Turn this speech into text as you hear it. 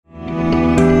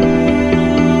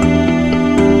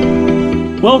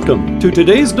Welcome to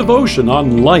today's devotion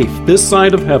on life this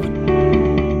side of heaven.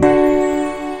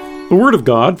 The Word of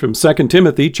God from 2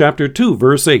 Timothy chapter 2,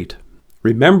 verse 8.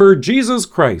 Remember Jesus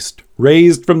Christ,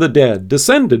 raised from the dead,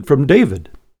 descended from David.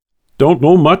 Don't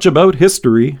know much about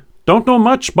history, don't know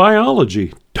much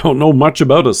biology, don't know much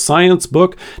about a science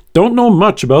book, don't know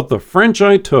much about the French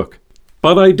I took.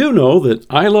 But I do know that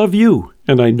I love you,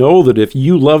 and I know that if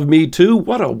you love me too,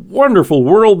 what a wonderful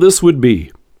world this would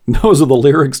be. Those are the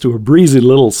lyrics to a breezy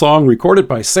little song recorded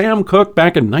by Sam Cooke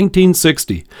back in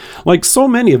 1960. Like so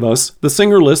many of us, the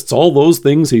singer lists all those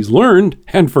things he's learned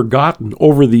and forgotten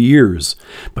over the years.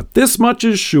 But this much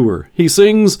is sure. He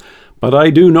sings, "But I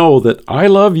do know that I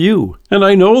love you, and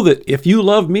I know that if you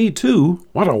love me too,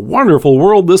 what a wonderful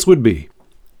world this would be."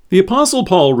 The Apostle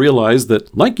Paul realized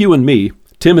that, like you and me,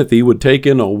 Timothy would take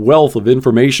in a wealth of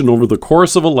information over the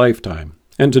course of a lifetime.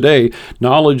 And today,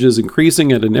 knowledge is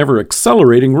increasing at an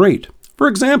ever-accelerating rate. For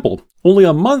example, only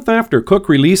a month after Cooke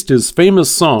released his famous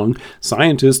song,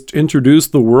 scientists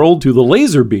introduced the world to the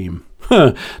laser beam.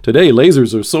 Today,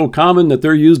 lasers are so common that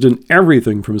they're used in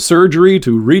everything from surgery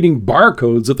to reading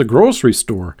barcodes at the grocery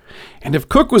store. And if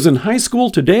Cooke was in high school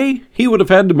today, he would have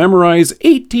had to memorize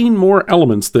 18 more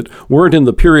elements that weren't in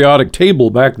the periodic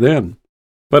table back then.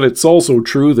 But it's also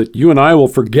true that you and I will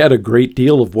forget a great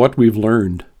deal of what we've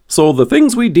learned. So the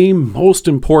things we deem most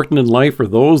important in life are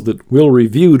those that we'll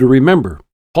review to remember.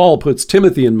 Paul puts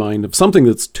Timothy in mind of something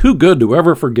that's too good to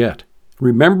ever forget.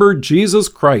 Remember Jesus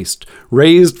Christ,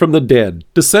 raised from the dead,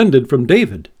 descended from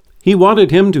David. He wanted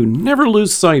him to never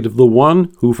lose sight of the one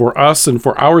who for us and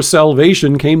for our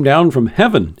salvation came down from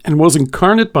heaven and was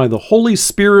incarnate by the Holy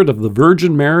Spirit of the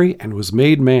Virgin Mary and was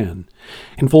made man.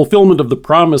 In fulfillment of the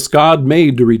promise God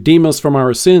made to redeem us from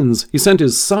our sins, he sent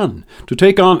his Son to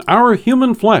take on our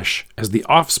human flesh as the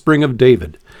offspring of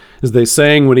David. As they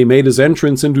sang when he made his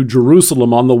entrance into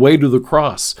Jerusalem on the way to the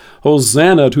cross,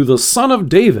 "Hosanna to the Son of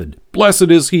David!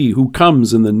 Blessed is he who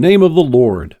comes in the name of the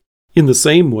Lord." In the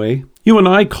same way, you and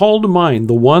I call to mind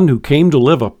the one who came to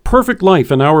live a perfect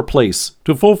life in our place,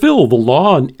 to fulfill the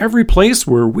law in every place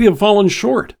where we have fallen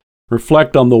short.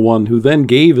 Reflect on the one who then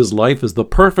gave his life as the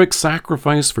perfect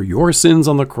sacrifice for your sins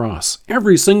on the cross,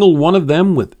 every single one of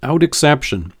them without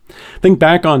exception. Think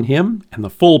back on him and the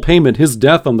full payment his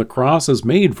death on the cross has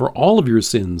made for all of your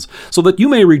sins, so that you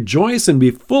may rejoice and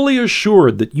be fully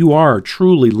assured that you are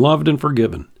truly loved and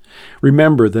forgiven.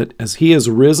 Remember that as he has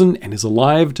risen and is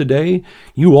alive today,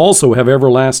 you also have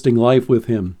everlasting life with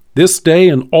him, this day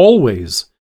and always.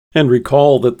 And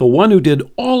recall that the one who did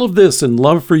all of this in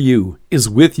love for you is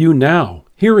with you now,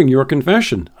 hearing your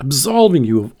confession, absolving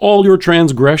you of all your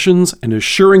transgressions, and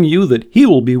assuring you that he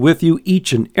will be with you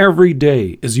each and every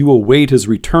day as you await his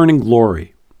returning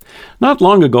glory. Not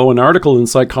long ago, an article in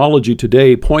Psychology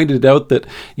Today pointed out that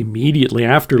immediately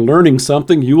after learning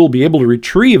something, you will be able to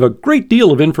retrieve a great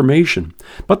deal of information.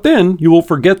 But then you will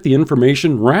forget the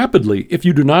information rapidly if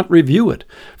you do not review it,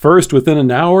 first within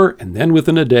an hour and then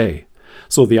within a day.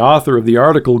 So the author of the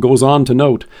article goes on to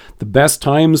note, the best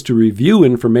times to review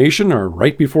information are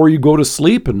right before you go to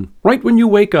sleep and right when you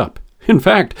wake up. In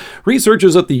fact,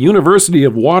 researchers at the University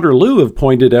of Waterloo have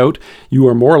pointed out you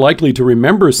are more likely to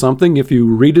remember something if you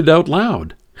read it out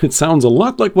loud. It sounds a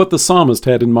lot like what the psalmist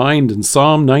had in mind in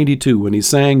Psalm 92 when he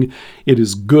sang, "It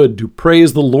is good to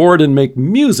praise the Lord and make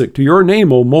music to your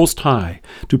name, O Most High,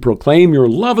 to proclaim your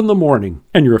love in the morning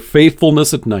and your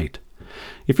faithfulness at night."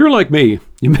 If you're like me,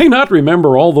 you may not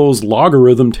remember all those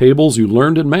logarithm tables you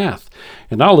learned in math,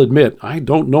 and I'll admit I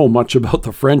don't know much about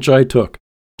the French I took.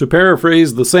 To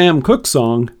paraphrase the Sam Cooke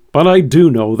song, "But I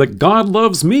do know that God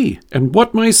loves me and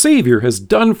what my Savior has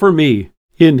done for me.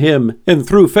 In him and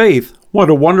through faith, what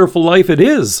a wonderful life it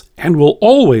is and will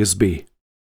always be."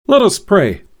 Let us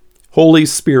pray. Holy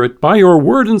Spirit, by your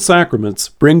word and sacraments,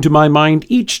 bring to my mind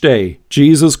each day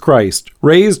Jesus Christ,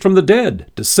 raised from the dead,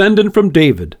 descendant from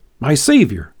David, my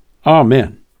Savior.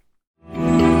 Amen.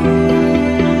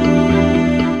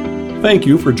 Thank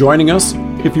you for joining us.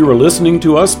 If you are listening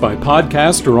to us by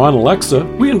podcast or on Alexa,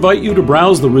 we invite you to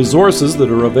browse the resources that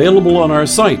are available on our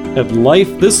site at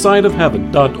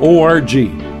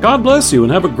lifethissideofheaven.org. God bless you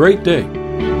and have a great day.